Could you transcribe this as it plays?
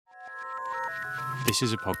This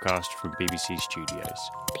is a podcast from BBC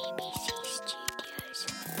Studios. BBC Studios.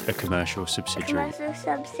 A commercial subsidiary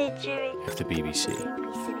of the BBC.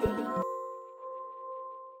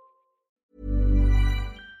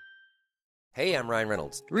 Hey, I'm Ryan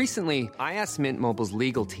Reynolds. Recently, I asked Mint Mobile's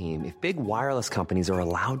legal team if big wireless companies are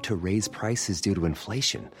allowed to raise prices due to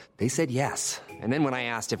inflation. They said yes. And then when I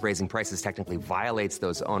asked if raising prices technically violates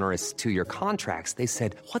those onerous two-year contracts, they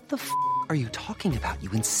said, "What the f*** are you talking about,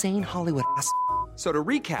 you insane Hollywood ass?" So to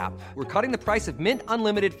recap, we're cutting the price of Mint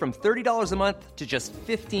Unlimited from $30 a month to just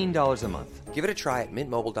 $15 a month. Give it a try at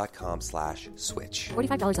mintmobile.com/switch.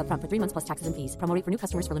 $45 up front for 3 months plus taxes and fees. Promo rate for new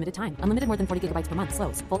customers for limited time. Unlimited more than 40 gigabytes per month.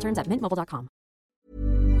 Slows full terms at mintmobile.com.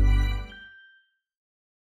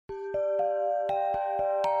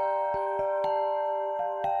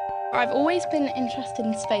 I've always been interested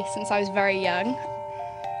in space since I was very young.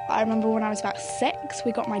 I remember when I was about 6,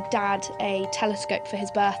 we got my dad a telescope for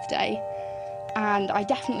his birthday, and I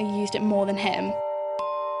definitely used it more than him.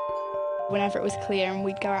 Whenever it was clear and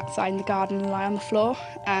we'd go outside in the garden and lie on the floor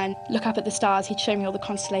and look up at the stars, he'd show me all the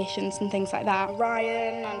constellations and things like that.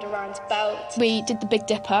 Orion and Orion's belt. We did the Big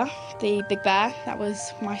Dipper, the Big Bear. That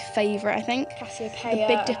was my favourite, I think. Cassiopeia.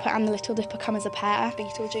 The Big Dipper and the Little Dipper come as a pair.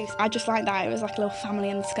 Betelgeuse. I just liked that. It was like a little family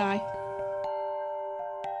in the sky.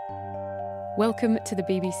 Welcome to the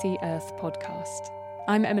BBC Earth podcast.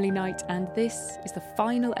 I'm Emily Knight, and this is the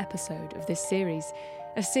final episode of this series,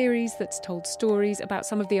 a series that's told stories about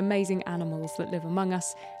some of the amazing animals that live among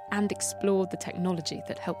us and explored the technology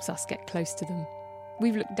that helps us get close to them.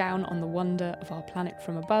 We've looked down on the wonder of our planet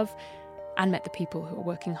from above and met the people who are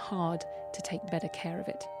working hard to take better care of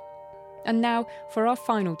it. And now, for our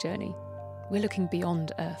final journey, we're looking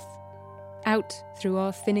beyond Earth, out through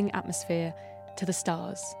our thinning atmosphere to the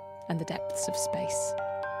stars and the depths of space.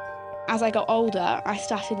 As I got older, I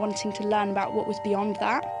started wanting to learn about what was beyond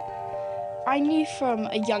that. I knew from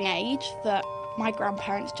a young age that my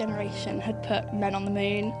grandparents' generation had put men on the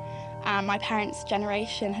moon, and my parents'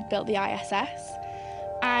 generation had built the ISS.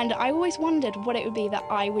 And I always wondered what it would be that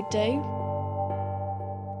I would do.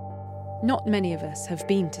 Not many of us have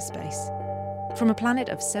been to space. From a planet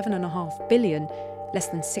of 7.5 billion, less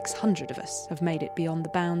than 600 of us have made it beyond the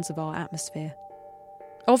bounds of our atmosphere.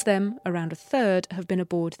 Of them, around a third have been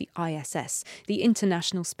aboard the ISS, the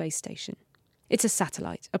International Space Station. It's a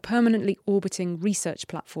satellite, a permanently orbiting research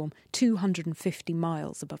platform 250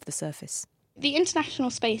 miles above the surface. The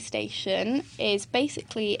International Space Station is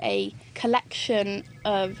basically a collection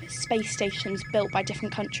of space stations built by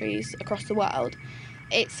different countries across the world.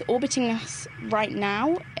 It's orbiting us right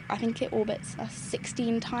now. I think it orbits us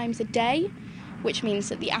 16 times a day, which means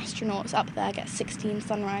that the astronauts up there get 16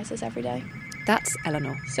 sunrises every day. That's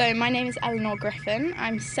Eleanor. So my name is Eleanor Griffin.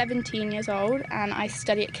 I'm 17 years old and I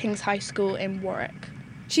study at King's High School in Warwick.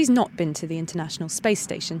 She's not been to the International Space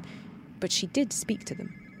Station, but she did speak to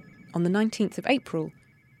them on the 19th of April,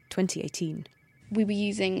 2018. We were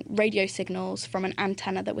using radio signals from an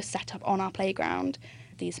antenna that was set up on our playground.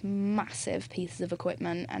 These massive pieces of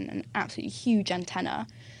equipment and an absolutely huge antenna,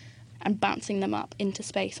 and bouncing them up into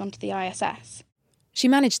space onto the ISS. She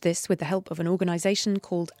managed this with the help of an organisation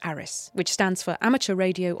called ARISS, which stands for Amateur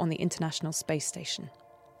Radio on the International Space Station.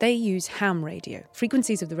 They use ham radio,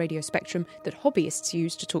 frequencies of the radio spectrum that hobbyists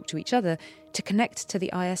use to talk to each other, to connect to the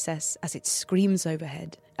ISS as it screams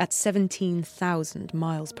overhead at 17,000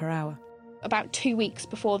 miles per hour. About 2 weeks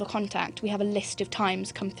before the contact, we have a list of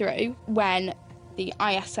times come through when the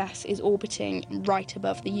ISS is orbiting right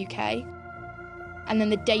above the UK. And then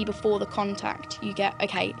the day before the contact, you get,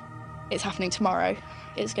 OK, it's happening tomorrow.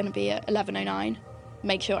 It's going to be at 11:09.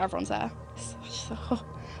 Make sure everyone's there. So,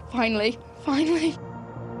 finally.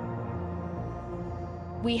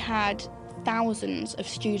 We had thousands of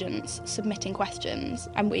students submitting questions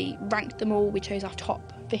and we ranked them all. We chose our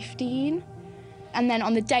top 15. And then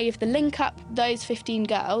on the day of the link-up, those 15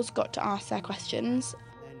 girls got to ask their questions.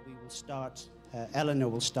 Then we will start, Eleanor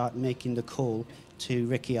will start making the call to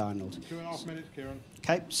Ricky Arnold. 2.5 minutes, Kieran.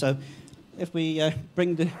 OK, so if we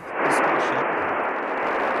bring the spaceship.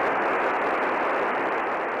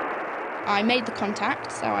 I made the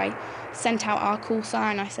contact, so I sent out our call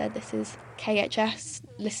sign. I said, this is KHS,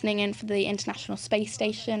 listening in for the International Space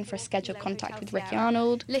Station for a scheduled contact with Ricky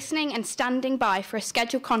Arnold. Listening and standing by for a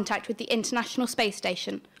scheduled contact with the International Space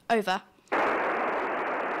Station. Over.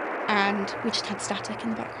 And we just had static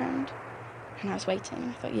in the background. And I was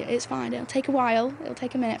waiting. I thought, yeah, it's fine. It'll take a while. It'll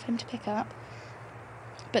take a minute for him to pick up.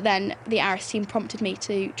 But then the ARISS team prompted me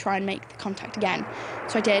to try and make the contact again.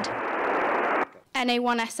 So I did.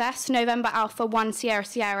 NA1SS, November Alpha 1 Sierra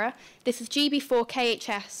Sierra. This is GB4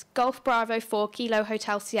 KHS, Golf Bravo 4 Kilo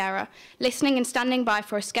Hotel Sierra. Listening and standing by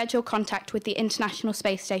for a scheduled contact with the International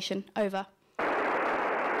Space Station. Over.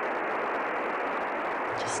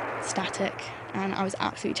 Just static. And I was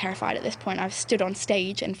absolutely terrified at this point. I was stood on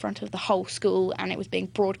stage in front of the whole school and it was being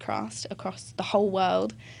broadcast across the whole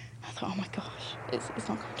world. I thought, oh my gosh, it's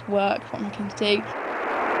not going to work. What am I going to do?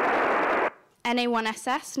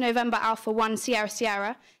 NA1SS, November Alpha 1 Sierra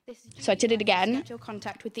Sierra. So I did it again. Schedule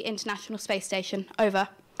contact with the International Space Station. Over.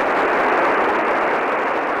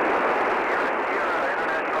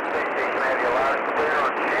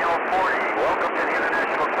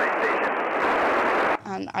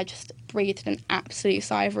 And I just breathed an absolute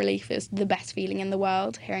sigh of relief. It was the best feeling in the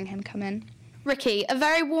world, hearing him come in. Ricky, a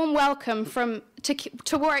very warm welcome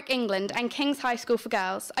to Warwick, England and King's High School for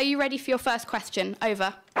Girls. Are you ready for your first question?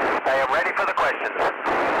 Over. I am ready for the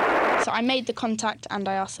questions. So I made the contact and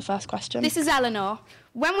I asked the first question. This is Eleanor.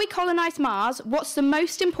 When we colonise Mars, what's the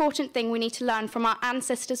most important thing we need to learn from our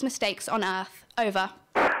ancestors' mistakes on Earth? Over.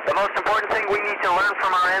 The most important thing we need to learn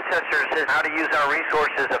from our ancestors is how to use our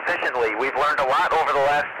resources efficiently. We've learned a lot over the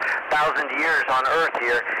last 1,000 years on Earth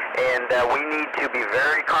here, and we need to be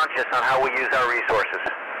very conscious on how we use our resources.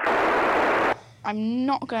 I'm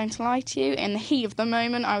not going to lie to you, in the heat of the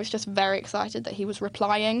moment, I was just very excited that he was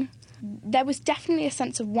replying. There was definitely a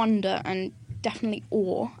sense of wonder and definitely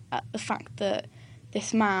awe at the fact that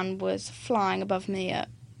this man was flying above me at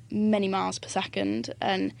many miles per second,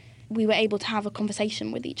 and we were able to have a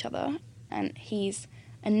conversation with each other, and he's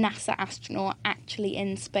a NASA astronaut actually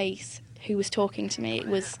in space who was talking to me. It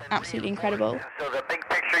was absolutely incredible. So the big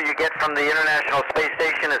picture you get from the International Space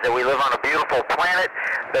Station is that we live on a beautiful planet.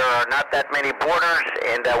 There are not that many borders,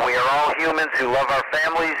 and we are all humans who love our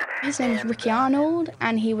families. His name is Ricky Arnold,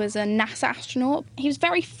 and he was a NASA astronaut. He was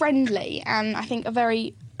very friendly and I think a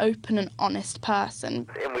very open and honest person.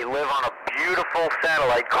 And we live on a beautiful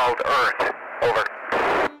satellite called Earth. Over.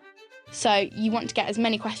 So you want to get as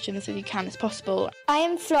many questions as you can as possible. I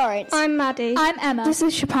am Florence. I'm Maddie. I'm Emma. This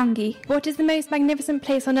is Shapangi. What is the most magnificent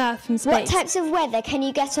place on Earth from space? What types of weather can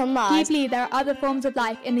you get on Mars? Do you believe there are other forms of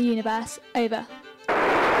life in the universe? Over.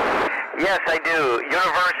 Yes, I do.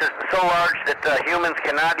 Universe is so large that humans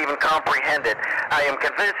cannot even comprehend it. I am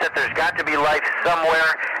convinced that there's got to be life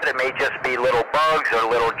somewhere. It may just be little bugs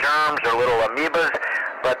or little germs or little amoebas,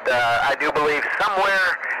 but I do believe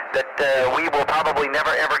somewhere that we will probably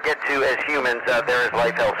never ever get to as humans. There is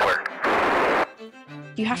life elsewhere.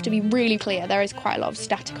 You have to be really clear. There is quite a lot of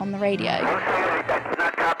static on the radio. I did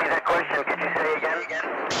not copy that question. Could you say again?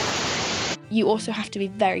 You also have to be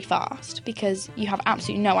very fast because you have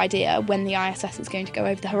absolutely no idea when the ISS is going to go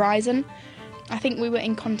over the horizon. I think we were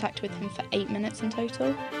in contact with him for 8 minutes in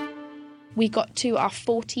total. We got to our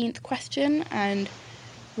 14th question and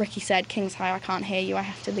Ricky said, "King's High, I can't hear you, I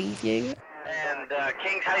have to leave you." And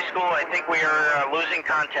King's High School, I think we are losing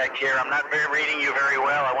contact here. I'm not reading you very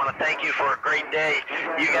well. I want to thank you for a great day.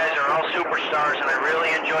 You guys are all superstars, and I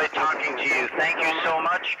really enjoyed talking to you. Thank you so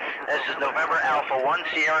much. This is November Alpha 1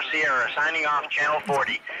 Sierra Sierra, signing off Channel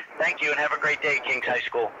 40. Thank you, and have a great day, King's High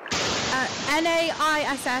School.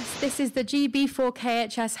 NAISS, this is the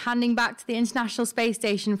GB4KHS handing back to the International Space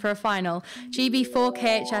Station for a final.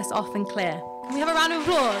 GB4KHS off and clear. Can we have a round of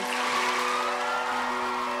applause?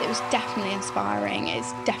 It was definitely inspiring.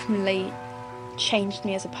 It's definitely changed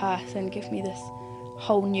me as a person, given me this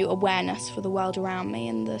whole new awareness for the world around me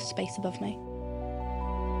and the space above me.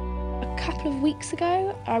 A couple of weeks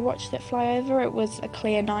ago, I watched it fly over. It was a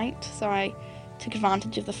clear night, so I took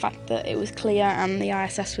advantage of the fact that it was clear and the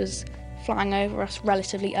ISS was flying over us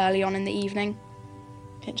relatively early on in the evening.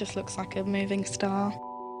 It just looks like a moving star.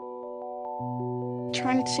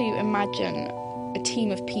 Trying to imagine a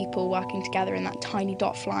team of people working together in that tiny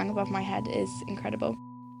dot flying above my head is incredible.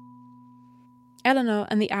 Eleanor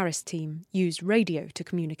and the ARIS team used radio to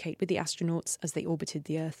communicate with the astronauts as they orbited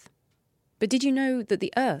the Earth. But did you know that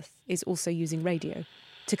the Earth is also using radio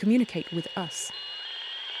to communicate with us?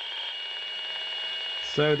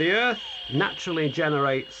 So the Earth naturally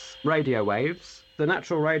generates radio waves. The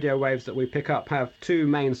natural radio waves that we pick up have two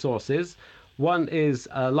main sources. One is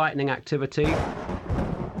lightning activity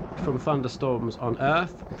from thunderstorms on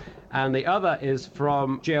Earth, and the other is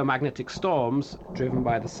from geomagnetic storms driven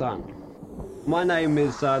by the sun. My name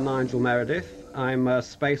is Nigel Meredith. I'm a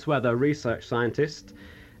space weather research scientist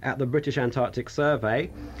at the British Antarctic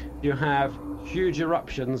Survey. You have huge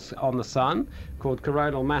eruptions on the sun called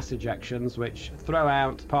coronal mass ejections, which throw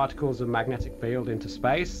out particles of magnetic field into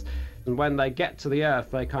space, and when they get to the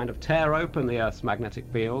Earth they kind of tear open the Earth's magnetic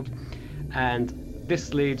field, and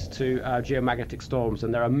This leads to geomagnetic storms,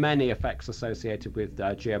 and there are many effects associated with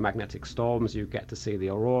geomagnetic storms. You get to see the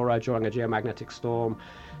aurora during a geomagnetic storm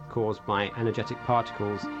caused by energetic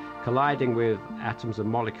particles colliding with atoms and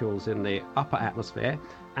molecules in the upper atmosphere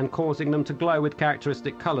and causing them to glow with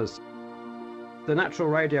characteristic colours. The natural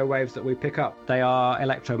radio waves that we pick up, they are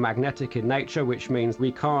electromagnetic in nature, which means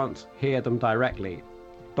we can't hear them directly,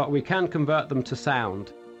 but we can convert them to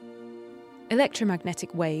sound.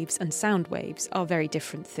 Electromagnetic waves and sound waves are very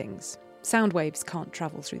different things. Sound waves can't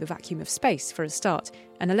travel through the vacuum of space, for a start,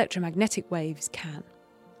 and electromagnetic waves can.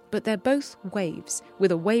 But they're both waves,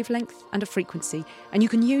 with a wavelength and a frequency, and you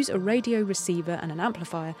can use a radio receiver and an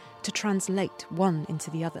amplifier to translate one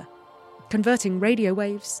into the other, converting radio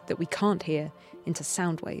waves that we can't hear into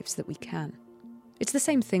sound waves that we can. It's the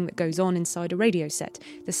same thing that goes on inside a radio set,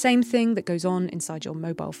 the same thing that goes on inside your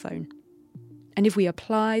mobile phone. And if we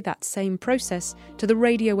apply that same process to the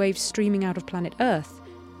radio waves streaming out of planet Earth,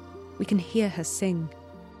 we can hear her sing.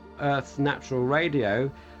 Earth's natural radio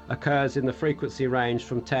occurs in the frequency range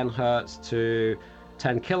from 10 hertz to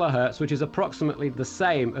 10 kilohertz, which is approximately the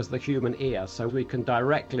same as the human ear. So we can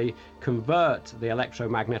directly convert the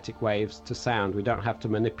electromagnetic waves to sound. We don't have to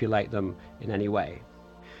manipulate them in any way.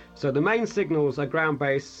 So the main signals a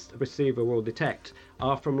ground-based receiver will detect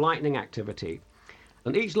are from lightning activity.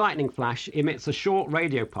 And each lightning flash emits a short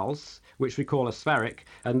radio pulse, which we call a spheric,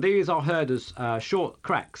 and these are heard as short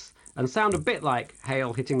cracks and sound a bit like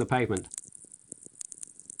hail hitting the pavement.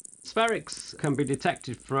 Spherics can be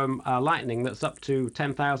detected from lightning that's up to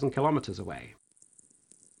 10,000 kilometers away.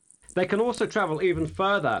 They can also travel even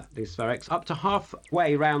further, these spherics, up to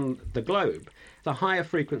halfway around the globe. The higher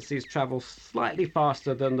frequencies travel slightly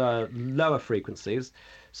faster than the lower frequencies,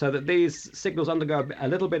 so that these signals undergo a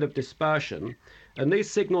little bit of dispersion. And these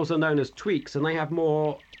signals are known as tweaks, and they have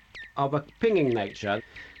more of a pinging nature.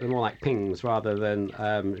 They're more like pings rather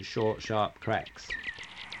than short, sharp cracks.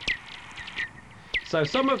 So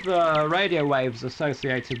some of the radio waves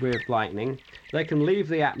associated with lightning, they can leave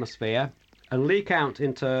the atmosphere and leak out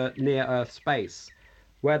into near-Earth space,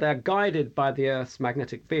 where they're guided by the Earth's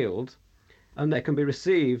magnetic field, and they can be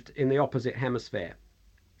received in the opposite hemisphere.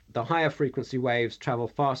 The higher frequency waves travel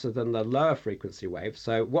faster than the lower frequency waves,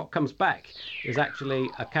 so what comes back is actually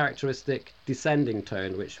a characteristic descending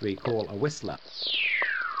tone, which we call a whistler.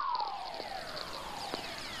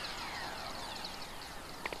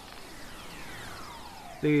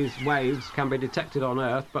 These waves can be detected on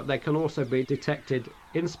Earth, but they can also be detected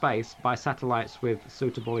in space by satellites with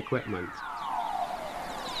suitable equipment.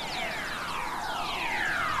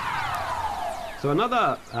 So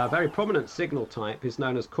another very prominent signal type is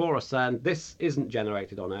known as chorus, and this isn't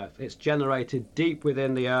generated on Earth. It's generated deep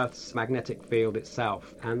within the Earth's magnetic field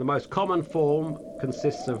itself. And the most common form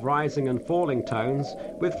consists of rising and falling tones,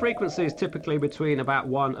 with frequencies typically between about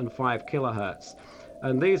 1 and 5 kilohertz.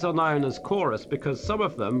 And these are known as chorus because some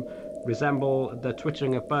of them resemble the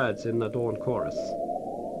twittering of birds in the dawn chorus.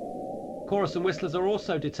 Chorus and whistlers are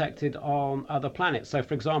also detected on other planets. So,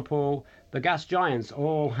 for example, the gas giants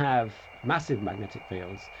all have massive magnetic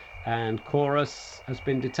fields, and chorus has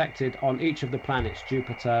been detected on each of the planets: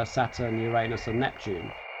 Jupiter, Saturn, Uranus, and Neptune.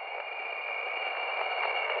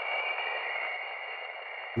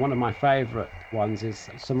 One of my favourite ones is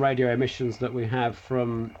some radio emissions that we have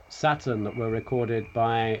from Saturn that were recorded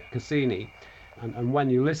by Cassini. And when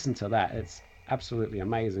you listen to that, it's absolutely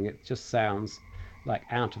amazing. It just sounds like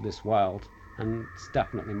out of this world, and it's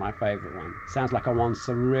definitely my favourite one. It sounds like I'm on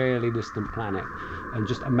some really distant planet, and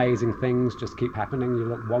just amazing things just keep happening. You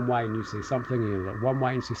look one way and you see something, you look one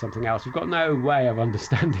way and you see something else. You've got no way of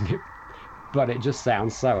understanding it, but it just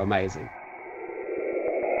sounds so amazing.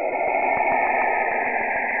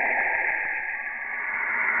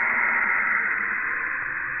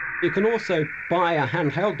 You can also buy a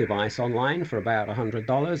handheld device online for about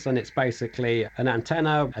 $100, and it's basically an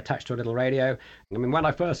antenna attached to a little radio. I mean, when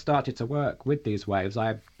I first started to work with these waves,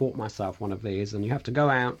 I bought myself one of these, and you have to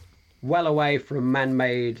go out well away from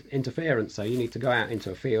man-made interference. So you need to go out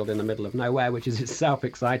into a field in the middle of nowhere, which is itself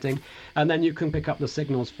exciting, and then you can pick up the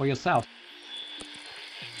signals for yourself.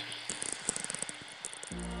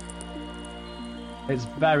 It's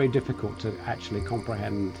very difficult to actually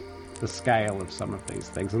comprehend the scale of some of these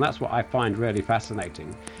things, and that's what I find really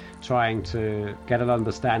fascinating, trying to get an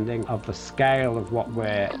understanding of the scale of what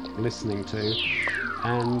we're listening to.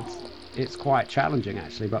 And it's quite challenging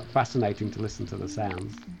actually, but fascinating to listen to the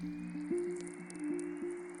sounds.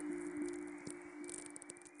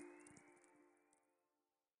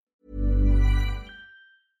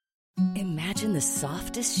 Imagine the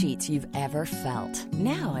softest sheets you've ever felt.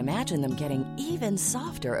 Now imagine them getting even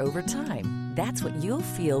softer over time. That's what you'll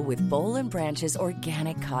feel with Boll & Branch's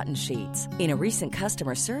organic cotton sheets. In a recent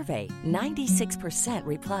customer survey, 96%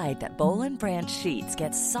 replied that Boll & Branch sheets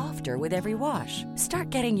get softer with every wash. Start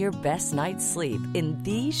getting your best night's sleep in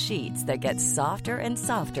these sheets that get softer and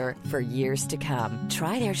softer for years to come.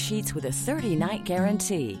 Try their sheets with a 30-night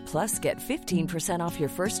guarantee. Plus, get 15% off your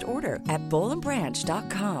first order at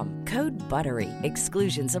bollandbranch.com. Code BUTTERY.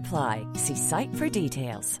 Exclusions apply. See site for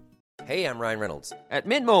details. Hey, I'm Ryan Reynolds. At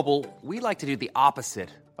Mint Mobile, we like to do the opposite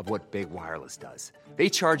of what Big Wireless does. They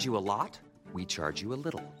charge you a lot, we charge you a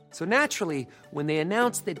little. So naturally, when they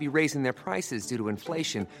announced they'd be raising their prices due to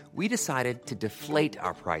inflation, we decided to deflate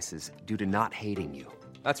our prices due to not hating you.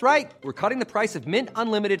 That's right. We're cutting the price of Mint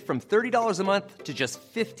Unlimited from $30 a month to just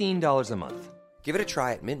 $15 a month. Give it a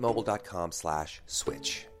try at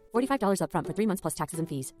mintmobile.com/switch. $45 up front for 3 months plus taxes and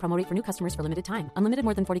fees. Promo rate for new customers for limited time. Unlimited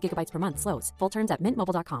more than 40 gigabytes per month. Slows full terms at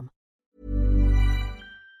mintmobile.com.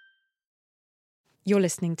 You're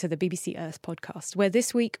listening to the BBC Earth podcast, where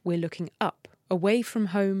this week we're looking up, away from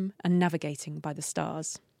home and navigating by the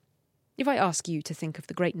stars. If I ask you to think of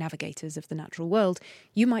the great navigators of the natural world,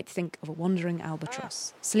 you might think of a wandering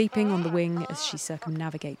albatross, sleeping on the wing as she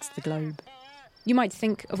circumnavigates the globe. You might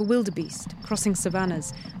think of a wildebeest crossing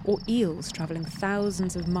savannas, or eels travelling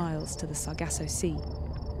thousands of miles to the Sargasso Sea.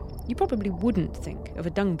 You probably wouldn't think of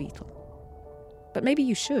a dung beetle. But maybe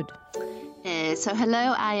you should. So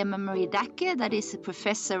hello, I am Marie Dacke, that is a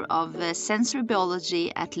professor of sensory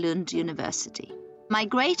biology at Lund University. My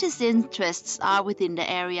greatest interests are within the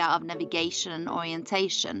area of navigation and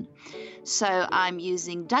orientation. So I'm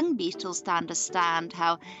using dung beetles to understand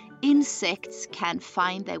how insects can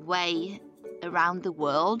find their way around the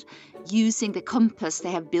world using the compass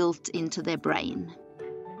they have built into their brain.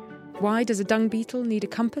 Why does a dung beetle need a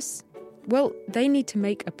compass? Well, they need to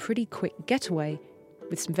make a pretty quick getaway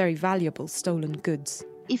with some very valuable stolen goods.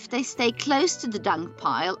 If they stay close to the dung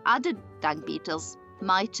pile, other dung beetles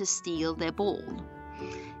might just steal their ball.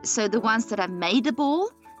 So the ones that have made a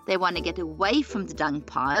ball, they want to get away from the dung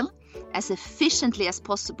pile as efficiently as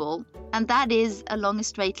possible, and that is along a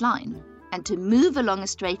straight line. And to move along a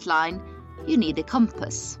straight line, you need a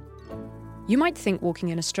compass. You might think walking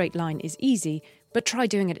in a straight line is easy, but try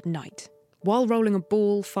doing it at night, while rolling a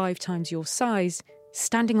ball 5 times your size,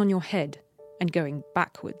 standing on your head and going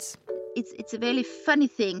backwards. It's a very funny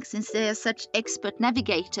thing, since they are such expert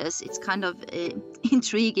navigators, it's kind of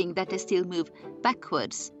intriguing that they still move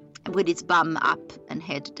backwards with its bum up and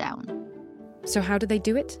head down. So how do they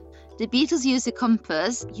do it? The beetles use a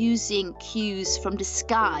compass using cues from the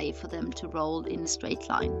sky for them to roll in a straight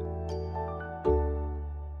line.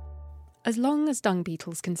 As long as dung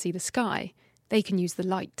beetles can see the sky, they can use the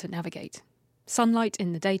light to navigate. Sunlight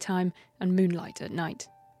in the daytime and moonlight at night.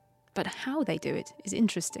 But how they do it is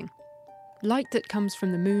interesting. Light that comes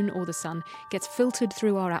from the moon or the sun gets filtered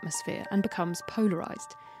through our atmosphere and becomes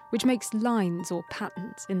polarised, which makes lines or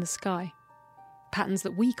patterns in the sky. Patterns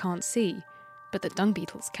that we can't see, but that dung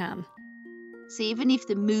beetles can. So even if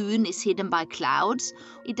the moon is hidden by clouds,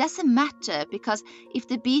 it doesn't matter, because if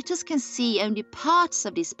the beetles can see only parts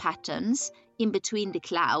of these patterns in between the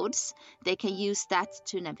clouds, they can use that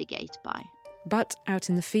to navigate by. But out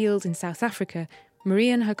in the field in South Africa,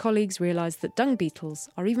 Marie and her colleagues realised that dung beetles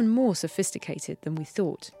are even more sophisticated than we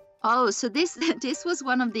thought. Oh, so this was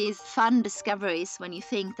one of these fun discoveries when you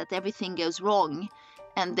think that everything goes wrong,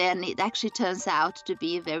 and then it actually turns out to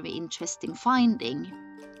be a very interesting finding.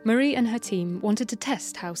 Marie and her team wanted to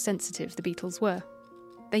test how sensitive the beetles were.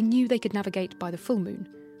 They knew they could navigate by the full moon.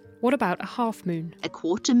 What about a half moon? A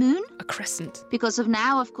quarter moon? A crescent? Because of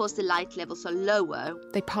now, of course, the light levels are lower.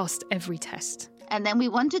 They passed every test. And then we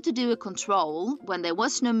wanted to do a control when there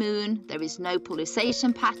was no moon, there is no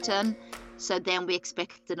polarization pattern, so then we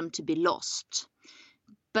expected them to be lost.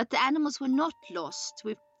 But the animals were not lost.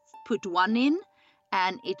 We put one in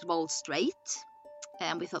and it rolled straight.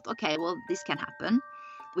 And we thought, okay, well, this can happen.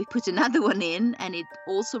 We put another one in and it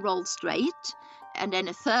also rolled straight. And then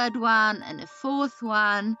a third one and a fourth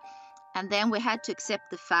one. And then we had to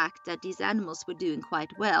accept the fact that these animals were doing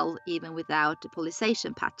quite well, even without a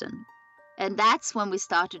polarization pattern. And that's when we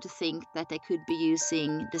started to think that they could be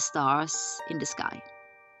using the stars in the sky.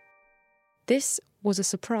 This was a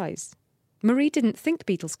surprise. Marie didn't think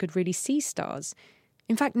beetles could really see stars.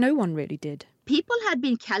 In fact, no one really did. People had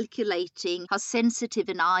been calculating how sensitive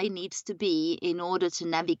an eye needs to be in order to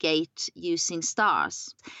navigate using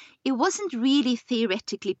stars. It wasn't really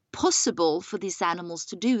theoretically possible for these animals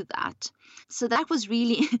to do that. So that was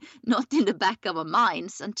really not in the back of our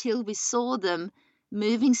minds until we saw them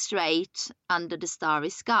moving straight under the starry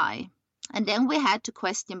sky. And then we had to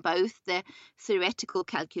question both the theoretical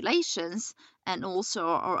calculations and also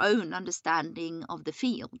our own understanding of the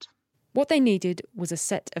field. What they needed was a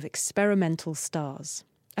set of experimental stars,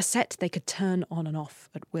 a set they could turn on and off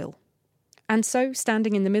at will. And so,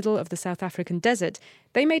 standing in the middle of the South African desert,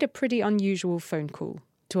 they made a pretty unusual phone call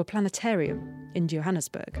to a planetarium in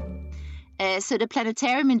Johannesburg. So the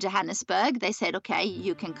planetarium in Johannesburg, they said, okay,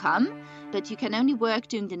 you can come, but you can only work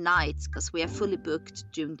during the nights because we are fully booked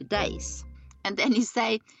during the days. And then you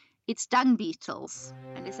say, it's dung beetles.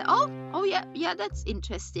 And they say, oh yeah, that's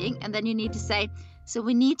interesting. And then you need to say, so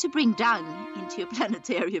we need to bring dung into your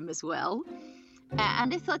planetarium as well.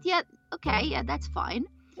 And they thought, yeah, that's fine.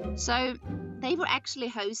 So they were actually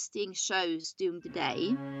hosting shows during the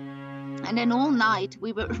day. And then all night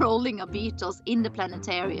we were rolling our beetles in the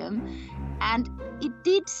planetarium. And it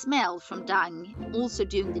did smell from dung also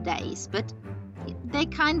during the days, but they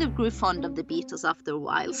kind of grew fond of the beetles after a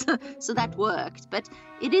while, so that worked. But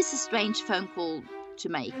it is a strange phone call to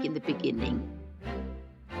make in the beginning.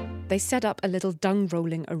 They set up a little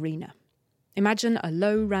dung-rolling arena. Imagine a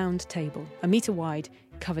low round table, 1 metre wide,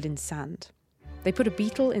 covered in sand. They put a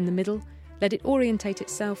beetle in the middle, let it orientate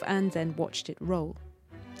itself, and then watched it roll.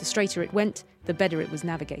 The straighter it went, the better it was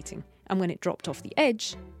navigating. And when it dropped off the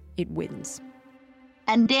edge, it wins.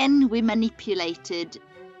 And then we manipulated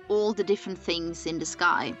all the different things in the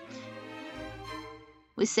sky.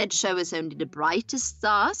 We said show us only the brightest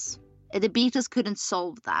stars. The beetles couldn't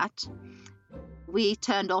solve that. We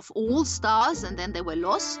turned off all stars and then they were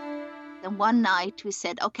lost. Then one night we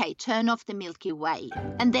said, okay, turn off the Milky Way.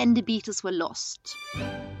 And then the beetles were lost.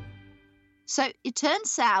 So it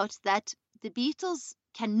turns out that the beetles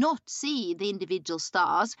cannot see the individual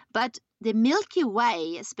stars, but the Milky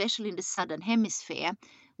Way, especially in the southern hemisphere,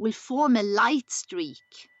 will form a light streak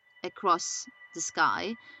across the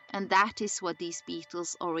sky, and that is what these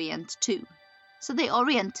beetles orient to. So they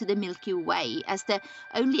orient to the Milky Way as the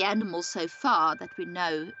only animal so far that we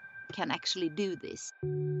know can actually do this.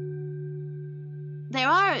 There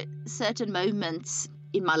are certain moments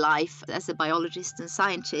in my life as a biologist and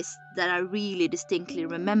scientist that I really distinctly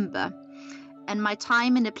remember. And my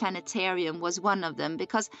time in the planetarium was one of them,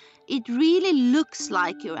 because it really looks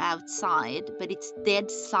like you're outside, but it's dead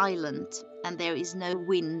silent and there is no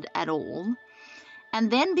wind at all.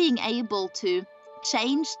 And then being able to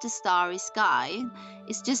change the starry sky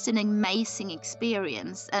is just an amazing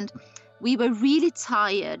experience. And we were really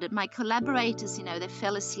tired, and my collaborators, they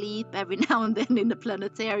fell asleep every now and then in the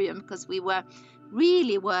planetarium because we were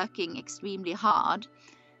really working extremely hard.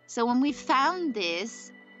 So when we found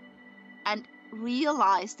this and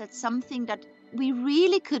realized that something that we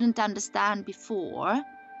really couldn't understand before,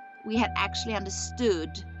 we had actually understood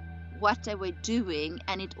what they were doing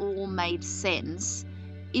and it all made sense.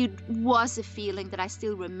 It was a feeling that I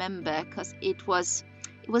still remember, because it was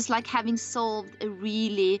like having solved a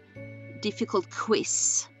really difficult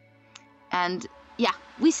quiz. And yeah,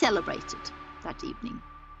 we celebrated that evening.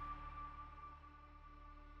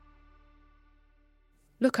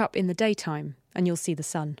 Look up in the daytime and you'll see the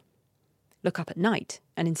sun. Look up at night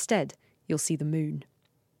and instead you'll see the moon.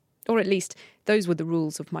 Or at least those were the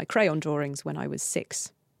rules of my crayon drawings when I was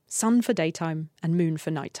 6. Sun for daytime and moon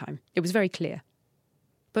for nighttime. It was very clear.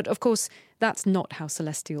 But of course, that's not how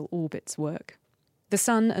celestial orbits work. The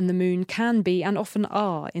sun and the moon can be, and often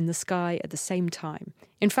are, in the sky at the same time.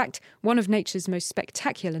 In fact, one of nature's most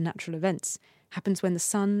spectacular natural events happens when the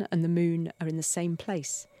sun and the moon are in the same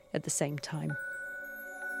place at the same time.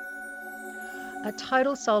 A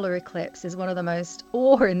total solar eclipse is one of the most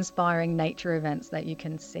awe-inspiring nature events that you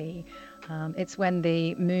can see. It's when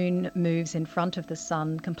the moon moves in front of the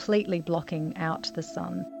sun, completely blocking out the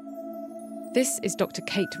sun. This is Dr.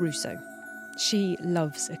 Kate Russo. She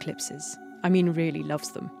loves eclipses. I mean, really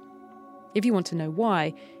loves them. If you want to know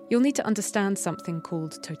why, you'll need to understand something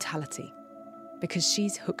called totality, because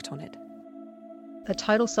she's hooked on it. A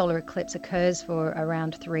total solar eclipse occurs for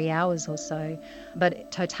around 3 hours or so,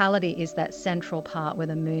 but totality is that central part where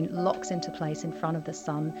the moon locks into place in front of the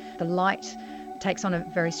sun. The light takes on a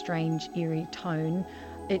very strange, eerie tone.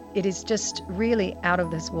 It is just really out of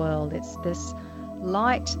this world. It's this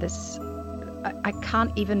light, I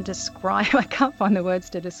can't even describe, I can't find the words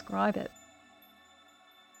to describe it.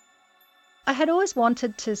 I had always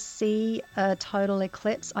wanted to see a total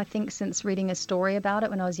eclipse, I think, since reading a story about it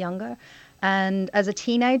when I was younger. And as a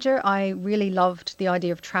teenager, I really loved the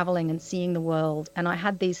idea of traveling and seeing the world. And I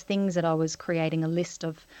had these things that I was creating a list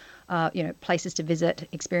of, places to visit,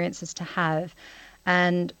 experiences to have.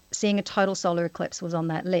 And seeing a total solar eclipse was on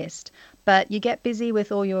that list. But you get busy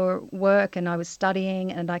with all your work, and I was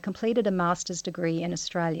studying, and I completed a master's degree in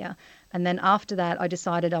Australia. And then after that, I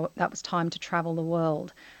decided that was time to travel the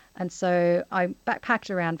world. And so I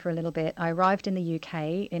backpacked around for a little bit. I arrived in the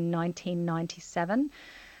UK in 1997,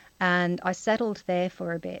 and I settled there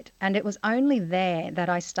for a bit. And it was only there that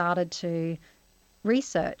I started to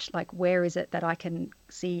research, like, where is it that I can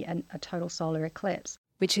see a total solar eclipse?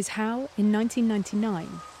 Which is how, in 1999,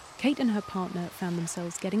 Kate and her partner found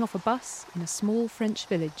themselves getting off a bus in a small French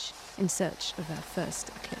village in search of their first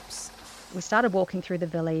eclipse. We started walking through the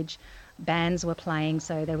village, bands were playing,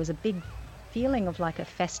 so there was a big feeling of like a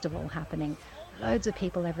festival happening, loads of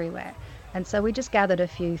people everywhere. And so we just gathered a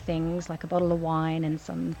few things, like a bottle of wine and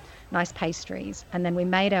some nice pastries, and then we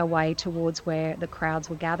made our way towards where the crowds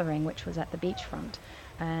were gathering, which was at the beachfront.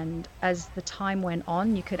 And as the time went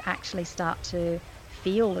on, you could actually start to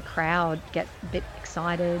feel the crowd get a bit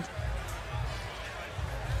excited.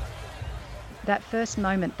 That first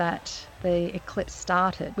moment that the eclipse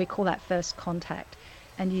started, we call that first contact.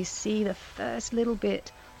 And you see the first little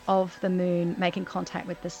bit of the moon making contact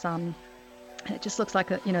with the sun. And it just looks like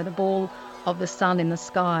the ball of the sun in the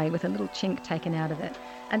sky with a little chink taken out of it.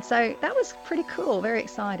 And so that was pretty cool, very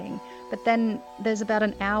exciting. But then there's about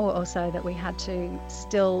an hour or so that we had to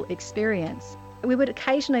still experience. We would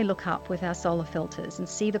occasionally look up with our solar filters and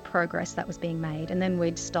see the progress that was being made, and then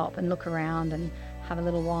we'd stop and look around and have a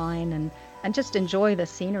little wine and just enjoy the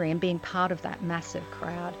scenery and being part of that massive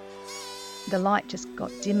crowd. The light just got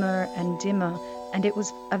dimmer and dimmer, and it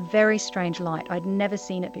was a very strange light. I'd never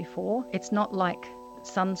seen it before. It's not like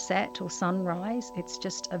sunset or sunrise. It's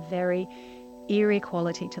just a very eerie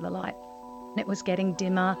quality to the light. It was getting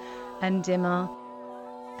dimmer and dimmer,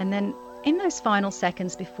 and then in those final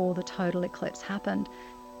seconds before the total eclipse happened,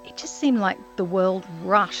 it just seemed like the world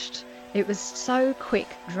rushed. It was so quick,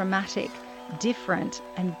 dramatic, different,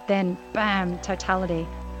 and then bam, totality.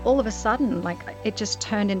 All of a sudden, like, it just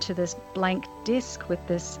turned into this blank disc with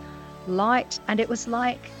this light, and it was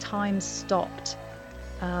like time stopped.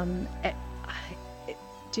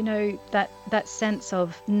 Do you know that sense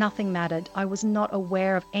of nothing mattered? I was not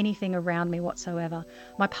aware of anything around me whatsoever.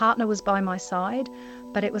 My partner was by my side,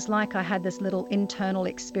 but it was like I had this little internal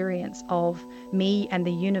experience of me and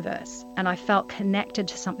the universe, and I felt connected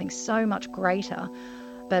to something so much greater.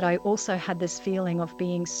 But I also had this feeling of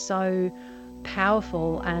being so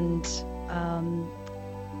powerful and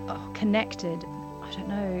connected. I don't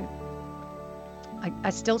know.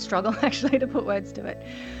 I still struggle actually to put words to it.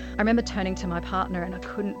 I remember turning to my partner and I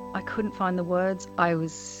couldn't find the words. I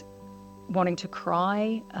was wanting to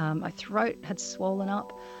cry. My throat had swollen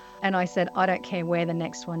up, and I said, I don't care where the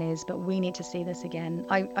next one is, but we need to see this again.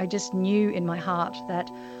 I just knew in my heart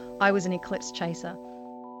that I was an eclipse chaser.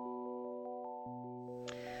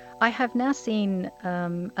 I have now seen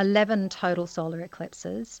 11 total solar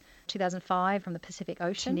eclipses. 2005 from the Pacific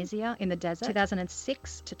Ocean, Tunisia in the desert.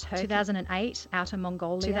 2006 to Turkey. 2008 outer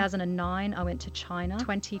Mongolia. 2009 I went to China.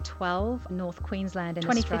 2012 North Queensland in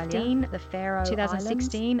 2015 Australia. The Faroe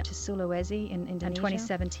 2016 Islands. To Sulawesi in Indonesia. And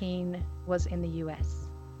 2017 was in the US.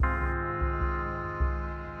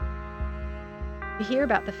 You hear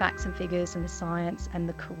about the facts and figures and the science and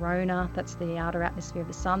the corona, that's the outer atmosphere of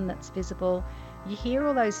the sun that's visible. You hear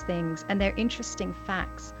all those things and they're interesting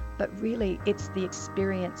facts, but really it's the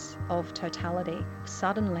experience of totality.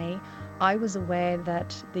 Suddenly, I was aware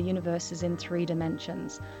that the universe is in 3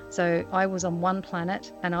 dimensions. So I was on one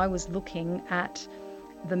planet and I was looking at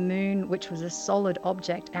the moon, which was a solid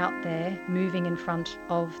object out there moving in front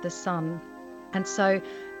of the sun. And so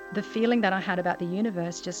the feeling that I had about the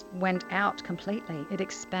universe just went out completely. It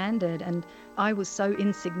expanded, and I was so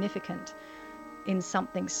insignificant in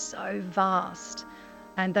something so vast.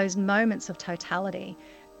 And those moments of totality,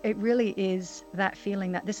 it really is that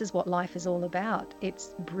feeling that this is what life is all about.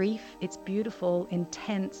 It's brief, it's beautiful,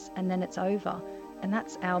 intense, and then it's over. And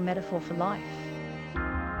that's our metaphor for life.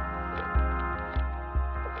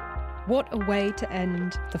 What a way to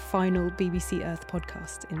end the final BBC Earth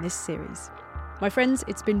podcast in this series. My friends,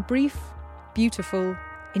 it's been brief, beautiful,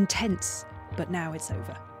 intense, but now it's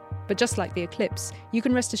over. But just like the eclipse, you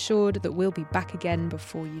can rest assured that we'll be back again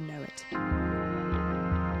before you know it.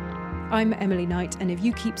 I'm Emily Knight, and if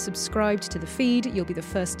you keep subscribed to the feed, you'll be the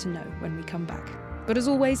first to know when we come back. But as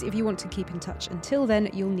always, if you want to keep in touch until then,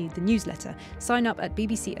 you'll need the newsletter. Sign up at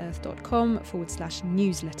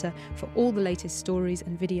bbcearth.com/newsletter for all the latest stories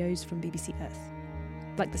and videos from BBC Earth.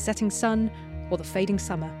 Like the setting sun or the fading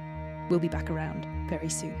summer, we'll be back around very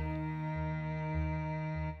soon.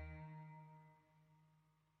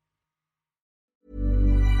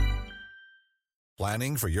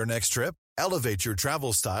 Planning for your next trip? Elevate your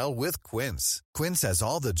travel style with Quince. Quince has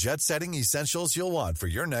all the jet-setting essentials you'll want for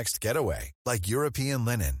your next getaway, like European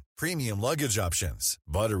linen, premium luggage options,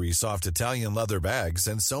 buttery soft Italian leather bags,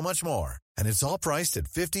 and so much more. And it's all priced at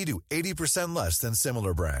 50 to 80% less than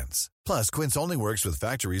similar brands. Plus, Quince only works with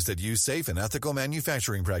factories that use safe and ethical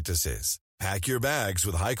manufacturing practices. Pack your bags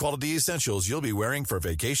with high-quality essentials you'll be wearing for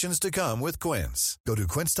vacations to come with Quince. Go to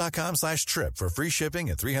quince.com/trip for free shipping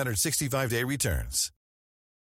and 365-day returns.